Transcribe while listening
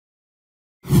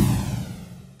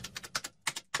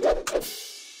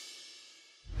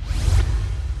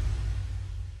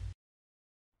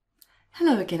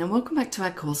Hello again and welcome back to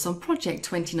our course on Project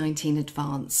 2019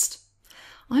 Advanced.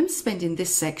 I'm spending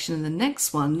this section and the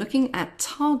next one looking at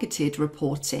targeted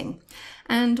reporting.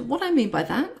 And what I mean by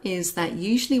that is that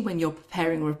usually when you're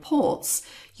preparing reports,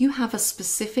 you have a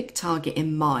specific target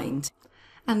in mind.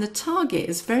 And the target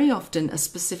is very often a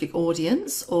specific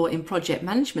audience, or in project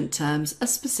management terms, a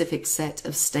specific set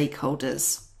of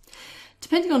stakeholders.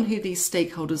 Depending on who these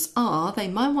stakeholders are, they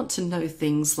might want to know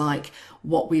things like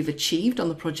what we've achieved on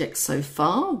the project so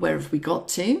far, where have we got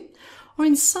to, or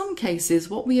in some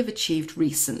cases, what we have achieved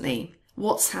recently,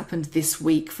 what's happened this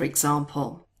week, for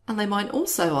example. And they might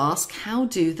also ask, how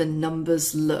do the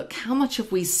numbers look? How much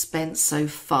have we spent so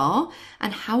far?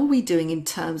 And how are we doing in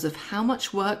terms of how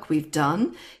much work we've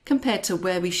done compared to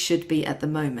where we should be at the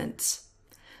moment?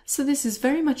 So this is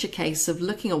very much a case of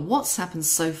looking at what's happened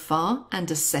so far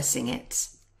and assessing it.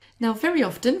 Now, very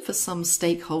often for some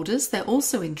stakeholders, they're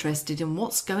also interested in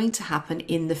what's going to happen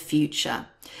in the future.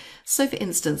 So for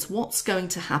instance, what's going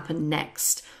to happen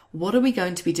next? What are we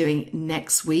going to be doing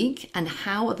next week? And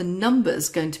how are the numbers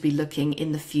going to be looking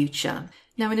in the future?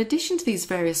 Now, in addition to these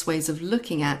various ways of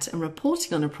looking at and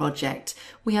reporting on a project,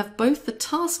 we have both the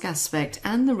task aspect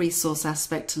and the resource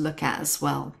aspect to look at as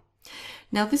well.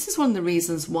 Now, this is one of the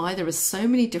reasons why there are so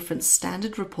many different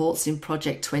standard reports in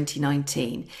Project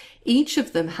 2019. Each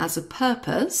of them has a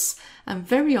purpose, and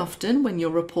very often when you're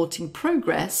reporting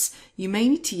progress, you may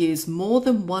need to use more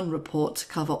than one report to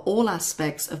cover all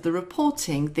aspects of the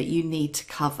reporting that you need to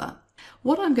cover.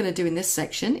 What I'm going to do in this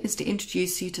section is to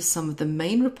introduce you to some of the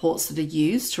main reports that are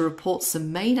used to report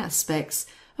some main aspects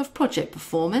of project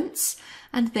performance.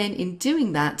 And then in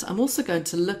doing that, I'm also going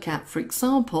to look at, for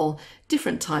example,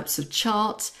 different types of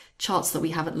charts that we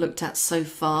haven't looked at so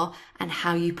far, and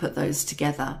how you put those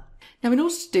together. Now, in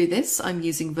order to do this, I'm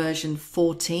using version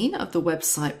 14 of the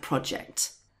website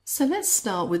project. So let's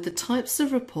start with the types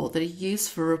of report that are used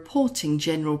for reporting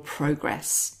general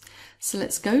progress. So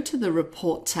let's go to the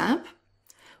Report tab.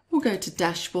 We'll go to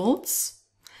Dashboards.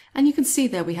 And you can see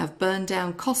there we have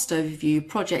Burndown, Cost Overview,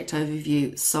 Project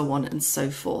Overview, so on and so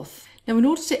forth. Now, in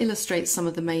order to illustrate some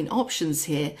of the main options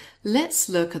here, let's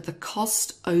look at the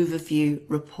Cost Overview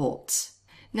report.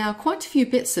 Now, quite a few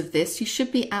bits of this you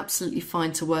should be absolutely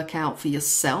fine to work out for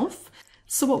yourself.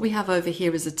 So what we have over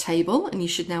here is a table, and you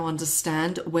should now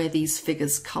understand where these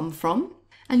figures come from.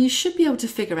 And you should be able to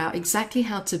figure out exactly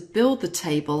how to build the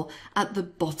table at the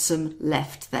bottom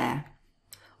left there.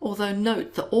 Although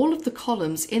note that all of the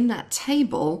columns in that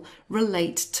table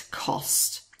relate to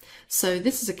cost. So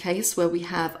this is a case where we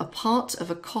have a part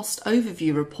of a cost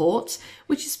overview report,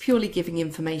 which is purely giving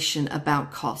information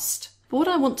about cost. But what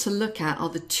I want to look at are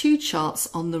the two charts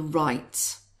on the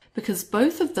right, because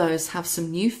both of those have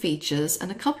some new features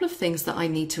and a couple of things that I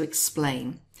need to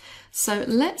explain. So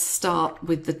let's start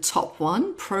with the top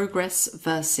one, progress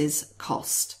versus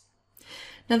cost.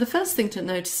 Now, the first thing to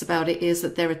notice about it is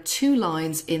that there are two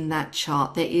lines in that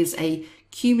chart. There is a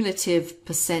cumulative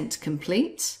percent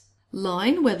complete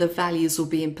line where the values will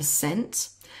be in percent,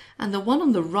 and the one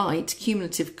on the right,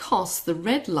 cumulative cost, the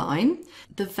red line,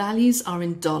 the values are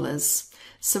in dollars.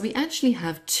 So we actually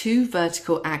have two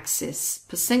vertical axes,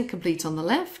 percent complete on the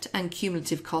left and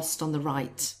cumulative cost on the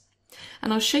right.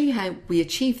 And I'll show you how we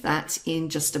achieve that in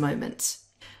just a moment.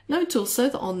 Note also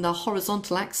that on the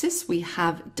horizontal axis we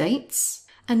have dates.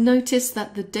 And notice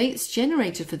that the dates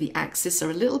generated for the axis are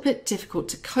a little bit difficult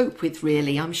to cope with,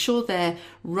 really. I'm sure they're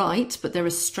right, but they're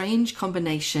a strange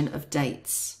combination of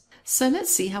dates. So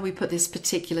let's see how we put this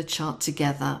particular chart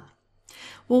together.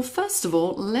 Well, first of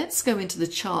all, let's go into the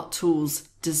Chart Tools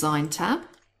Design tab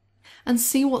and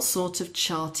see what sort of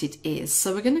chart it is.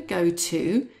 So we're going to go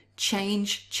to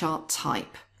Change Chart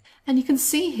Type. And you can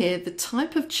see here the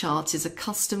type of chart is a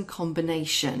custom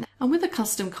combination. And with a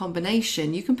custom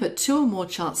combination, you can put two or more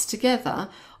charts together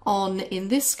on, in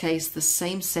this case, the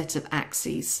same set of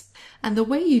axes. And the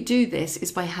way you do this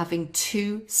is by having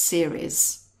two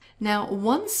series. Now,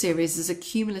 one series is a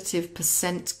cumulative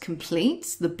percent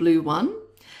complete, the blue one,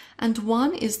 and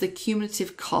one is the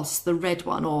cumulative cost, the red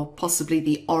one, or possibly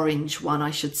the orange one, I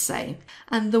should say.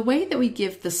 And the way that we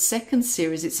give the second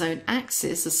series its own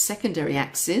axis, a secondary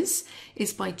axis,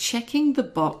 is by checking the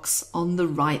box on the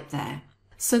right there.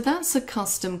 So that's a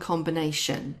custom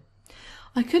combination.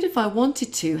 I could, if I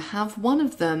wanted to, have one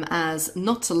of them as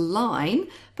not a line,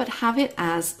 but have it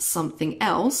as something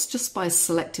else just by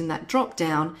selecting that drop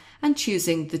down and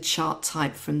choosing the chart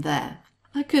type from there.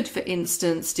 I could, for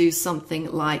instance, do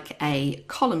something like a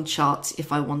column chart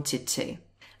if I wanted to,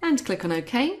 and click on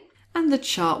OK, and the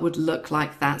chart would look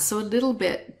like that, so a little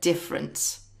bit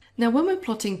different. Now, when we're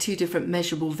plotting two different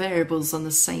measurable variables on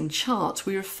the same chart,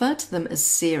 we refer to them as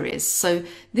series. So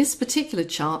this particular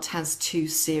chart has two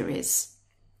series.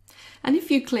 And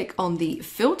if you click on the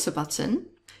filter button,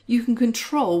 you can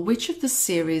control which of the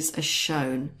series are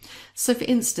shown. So for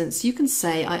instance, you can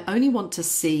say, I only want to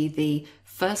see the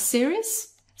first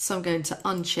series. So I'm going to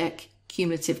uncheck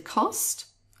cumulative cost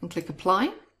and click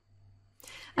apply.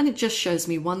 And it just shows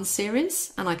me one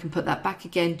series, and I can put that back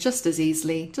again just as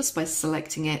easily, just by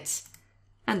selecting it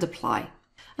and apply.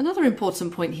 Another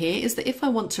important point here is that if I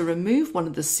want to remove one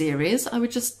of the series, I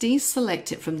would just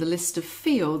deselect it from the list of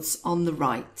fields on the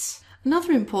right.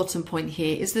 Another important point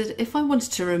here is that if I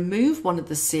wanted to remove one of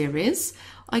the series,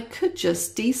 I could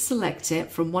just deselect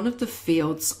it from one of the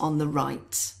fields on the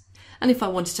right. And if I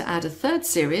wanted to add a third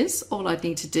series, all I'd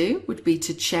need to do would be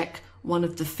to check one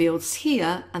of the fields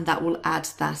here, and that will add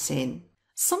that in.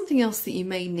 Something else that you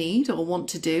may need or want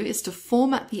to do is to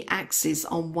format the axes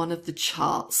on one of the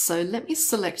charts. So let me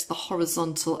select the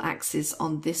horizontal axis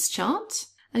on this chart.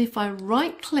 And if I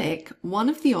right click, one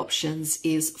of the options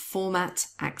is Format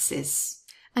Axis.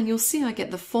 And you'll see I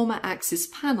get the Format Axis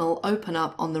panel open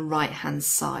up on the right hand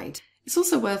side. It's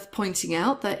also worth pointing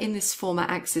out that in this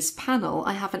Format Axis panel,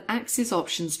 I have an Axis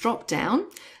Options drop down.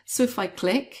 So if I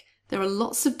click, there are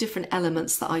lots of different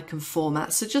elements that I can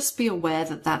format, so just be aware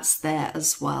that that's there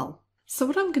as well. So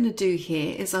what I'm going to do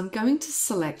here is I'm going to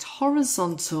select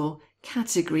Horizontal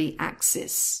Category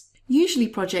Axis. Usually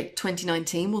Project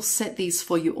 2019 will set these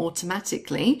for you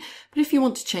automatically, but if you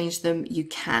want to change them, you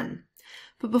can.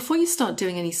 But before you start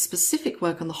doing any specific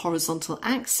work on the horizontal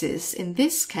axis, in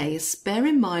this case, bear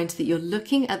in mind that you're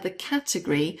looking at the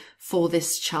category for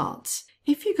this chart.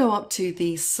 If you go up to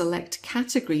the Select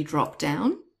Category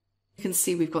drop-down, you can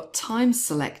see we've got time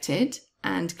selected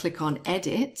and click on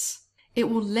Edit. It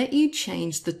will let you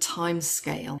change the time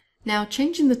scale. Now,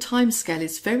 changing the time scale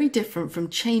is very different from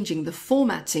changing the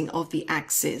formatting of the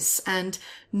axis, and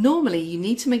normally you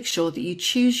need to make sure that you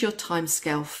choose your time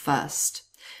scale first.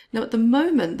 Now, at the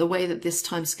moment, the way that this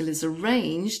time scale is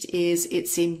arranged is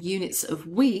it's in units of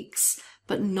weeks,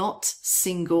 but not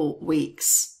single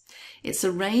weeks. It's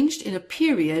arranged in a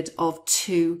period of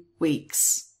 2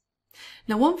 weeks.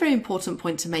 Now, one very important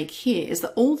point to make here is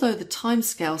that although the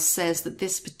timescale says that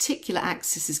this particular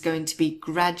axis is going to be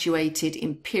graduated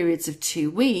in periods of 2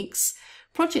 weeks,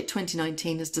 Project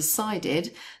 2019 has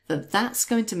decided that that's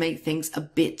going to make things a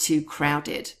bit too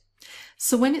crowded.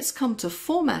 So when it's come to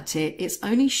format it, it's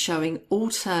only showing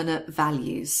alternate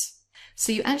values.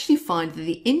 So you actually find that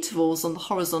the intervals on the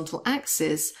horizontal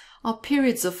axis are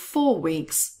periods of 4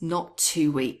 weeks, not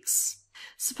 2 weeks.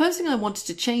 Supposing I wanted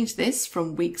to change this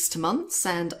from weeks to months,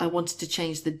 and I wanted to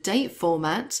change the date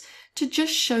format to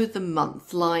just show the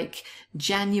month, like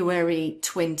January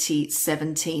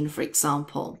 2017, for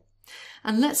example.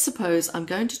 And let's suppose I'm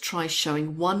going to try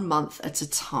showing 1 month at a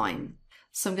time.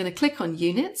 So I'm going to click on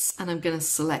Units, and I'm going to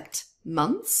select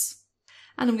Months,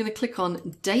 and I'm going to click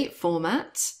on Date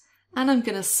Format, and I'm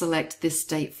going to select this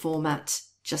date format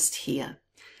just here.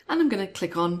 And I'm going to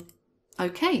click on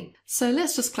OK. So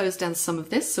let's just close down some of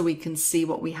this so we can see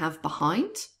what we have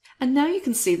behind. And now you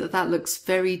can see that that looks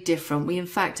very different. We in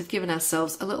fact have given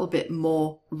ourselves a little bit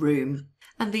more room.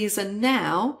 And these are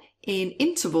now in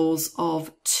intervals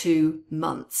of 2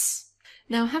 months.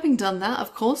 Now, having done that,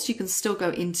 of course, you can still go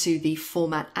into the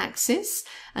Format Axis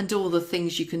and do all the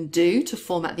things you can do to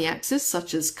format the axis,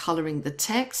 such as colouring the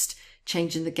text,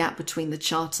 changing the gap between the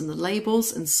chart and the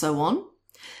labels, and so on.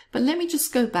 But let me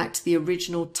just go back to the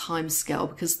original timescale,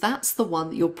 because that's the one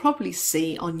that you'll probably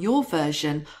see on your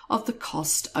version of the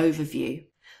cost overview.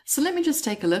 So let me just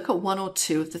take a look at 1 or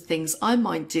 2 of the things I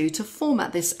might do to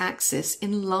format this axis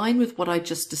in line with what I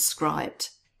just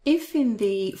described. If in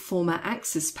the Format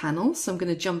Axis panel, so I'm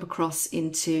going to jump across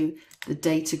into the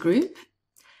data group,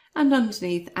 and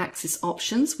underneath Axis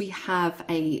Options, we have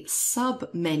a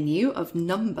sub-menu of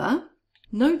Number.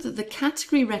 Note that the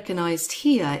category recognized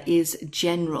here is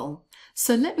General.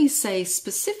 So let me say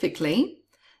specifically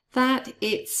that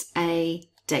it's a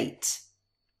date.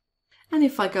 And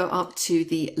if I go up to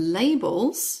the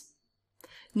labels,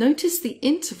 notice the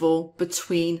interval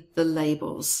between the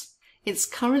labels. It's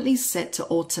currently set to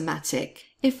automatic.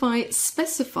 If I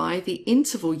specify the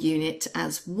interval unit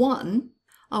as 1,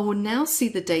 I will now see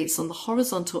the dates on the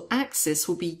horizontal axis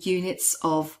will be units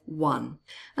of 1.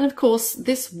 And of course,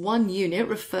 this 1 unit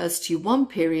refers to 1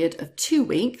 period of 2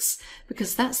 weeks,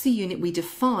 because that's the unit we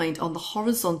defined on the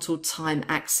horizontal time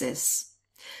axis.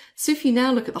 So if you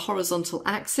now look at the horizontal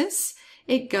axis,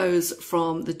 it goes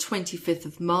from the 25th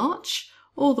of March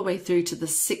all the way through to the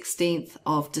 16th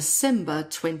of December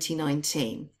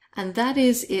 2019. And that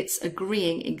is it's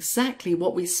agreeing exactly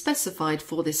what we specified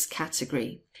for this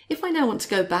category. If I now want to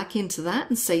go back into that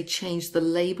and say change the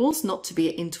labels not to be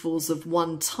at intervals of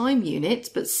 1 time unit,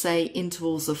 but say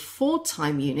intervals of 4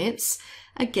 time units,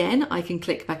 again, I can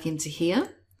click back into here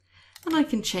and I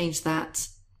can change that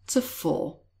to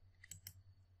 4.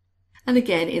 And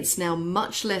again, it's now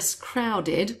much less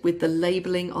crowded with the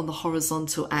labeling on the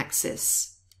horizontal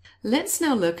axis. Let's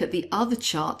now look at the other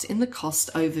chart in the cost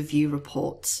overview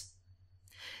report.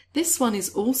 This one is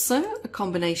also a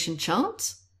combination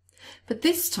chart, but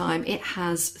this time it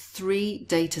has 3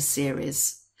 data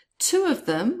series. 2 of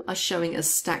them are showing as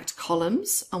stacked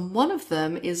columns, and 1 of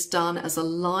them is done as a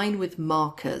line with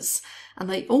markers, and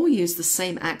they all use the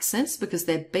same access because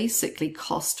they're basically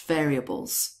cost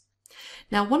variables.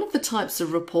 Now, one of the types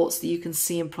of reports that you can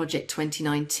see in Project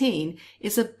 2019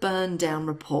 is a burn-down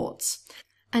report.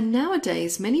 And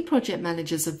nowadays, many project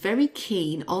managers are very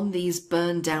keen on these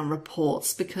burn-down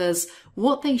reports because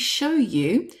what they show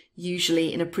you,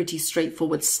 usually in a pretty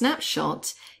straightforward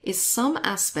snapshot, is some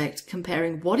aspect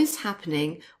comparing what is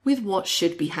happening with what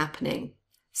should be happening.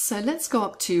 So let's go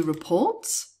up to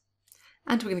Reports,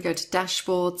 and we're going to go to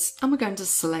Dashboards, and we're going to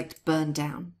select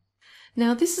Burn-Down.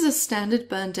 Now, this is a standard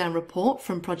burn-down report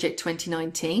from Project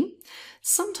 2019.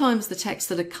 Sometimes the text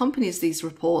that accompanies these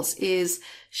reports is,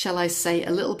 shall I say, a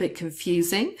little bit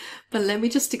confusing, but let me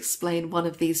just explain one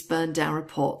of these burn-down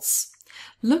reports.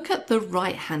 Look at the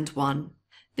right-hand one.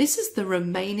 This is the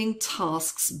remaining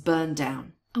tasks burn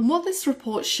down. And what this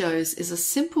report shows is a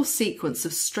simple sequence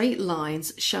of straight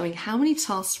lines showing how many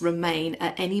tasks remain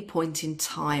at any point in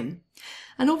time.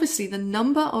 And obviously the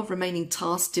number of remaining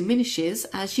tasks diminishes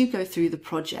as you go through the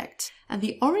project. And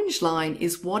the orange line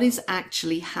is what is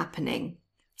actually happening.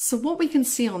 So what we can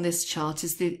see on this chart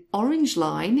is the orange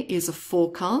line is a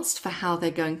forecast for how they're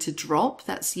going to drop.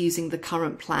 That's using the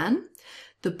current plan.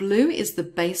 The blue is the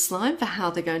baseline for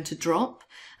how they're going to drop.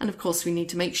 And of course, we need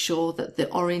to make sure that the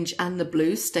orange and the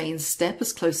blue stay in step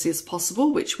as closely as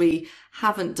possible, which we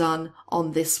haven't done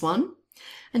on this one.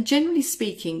 And generally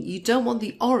speaking, you don't want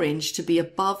the orange to be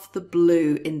above the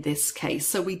blue in this case.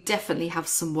 So we definitely have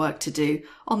some work to do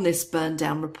on this burn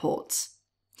down report.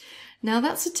 Now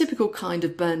that's a typical kind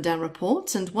of burn down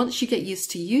report. And once you get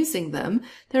used to using them,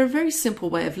 they're a very simple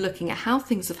way of looking at how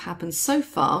things have happened so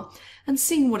far and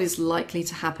seeing what is likely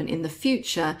to happen in the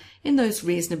future in those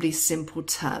reasonably simple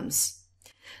terms.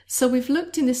 So we've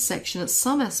looked in this section at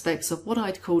some aspects of what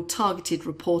I'd call targeted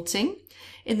reporting.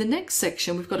 In the next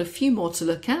section, we've got a few more to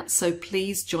look at, so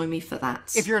please join me for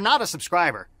that. If you're not a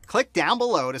subscriber, click down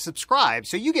below to subscribe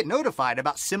so you get notified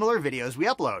about similar videos we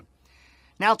upload.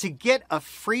 Now, to get a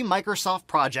free Microsoft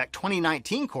Project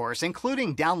 2019 course,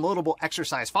 including downloadable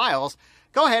exercise files,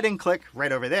 go ahead and click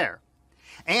right over there.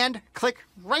 And click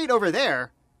right over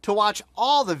there to watch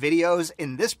all the videos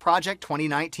in this Project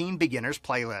 2019 Beginners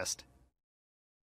playlist.